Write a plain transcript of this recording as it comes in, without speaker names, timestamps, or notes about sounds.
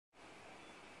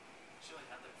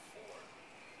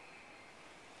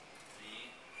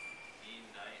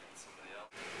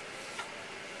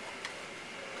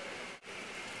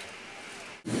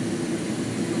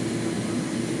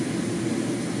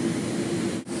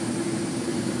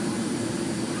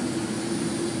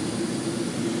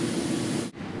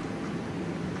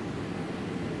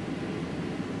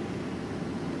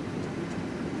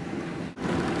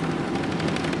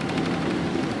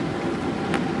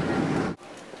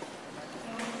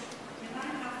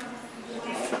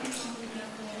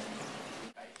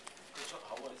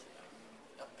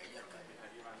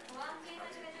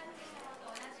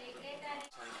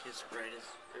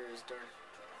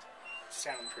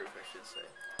proof, I should say.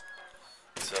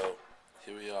 So,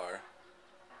 here we are.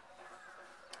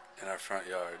 In our front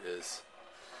yard is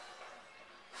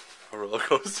a roller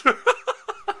coaster.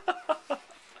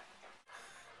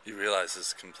 You realize this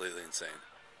is completely insane.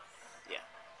 Yeah.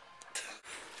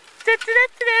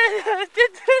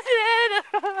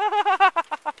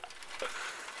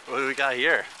 What do we got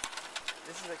here?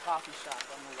 This is a coffee shop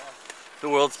on the left. The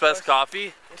world's best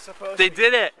coffee? They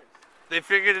did it! They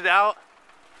figured it out?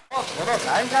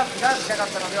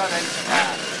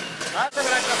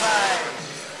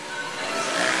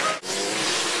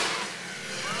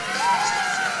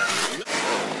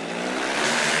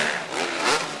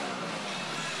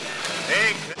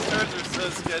 Hey, turns are so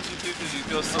sketchy too because you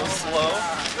go so slow.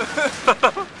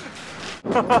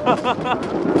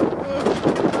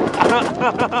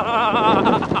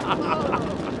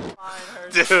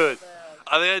 Dude,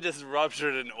 I think I just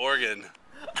ruptured an organ.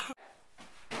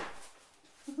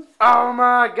 Oh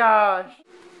my gosh!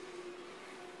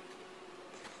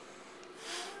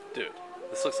 Dude,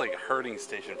 this looks like a herding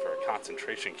station for a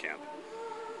concentration camp.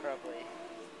 Probably.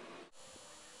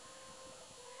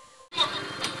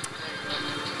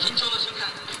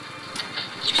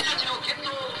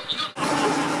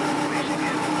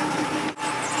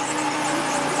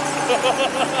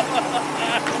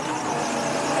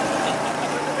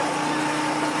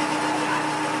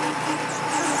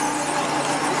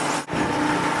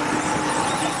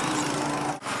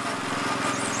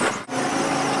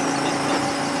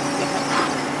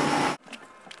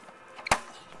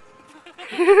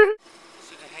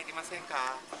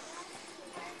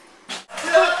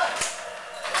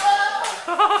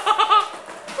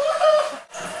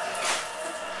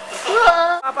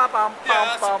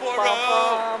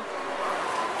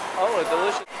 Oh, a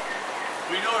delicious.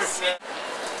 We know her set.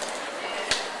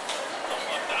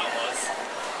 What that was.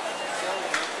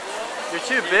 You're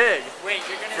too big. Wait,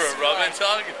 you're gonna For a rub and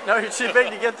tug? No, you're too big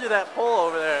to get through that pole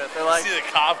over there. They're like. See the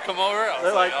cop come over? I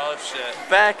was like, oh shit.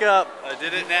 Back up. I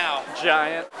did it now.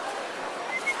 Giant.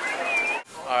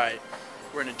 Alright,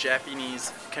 we're in a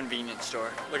Japanese convenience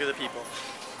store. Look at the people.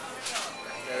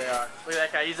 There they are. Look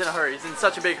at that guy. He's in a hurry. He's in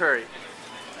such a big hurry.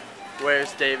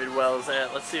 Where's David Wells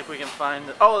at? Let's see if we can find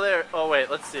it. Oh, there. Oh, wait.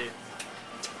 Let's see.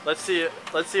 Let's see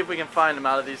if we can find him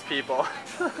out of these people.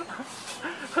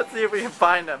 Let's see if we can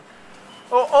find him.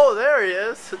 Oh, there he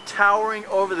is. Towering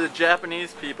over the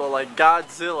Japanese people like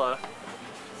Godzilla.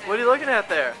 What are you looking at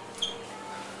there?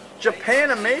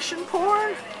 Japanimation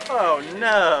porn? Oh,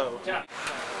 no.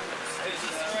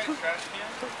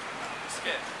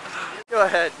 Go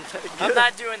ahead. I'm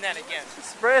not doing that again.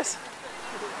 Spray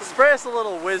us a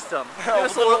little wisdom. Give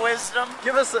us a little wisdom.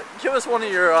 Give us one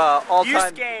of your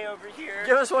all-time. Yusuke over here.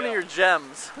 Give us one of your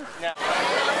gems. No.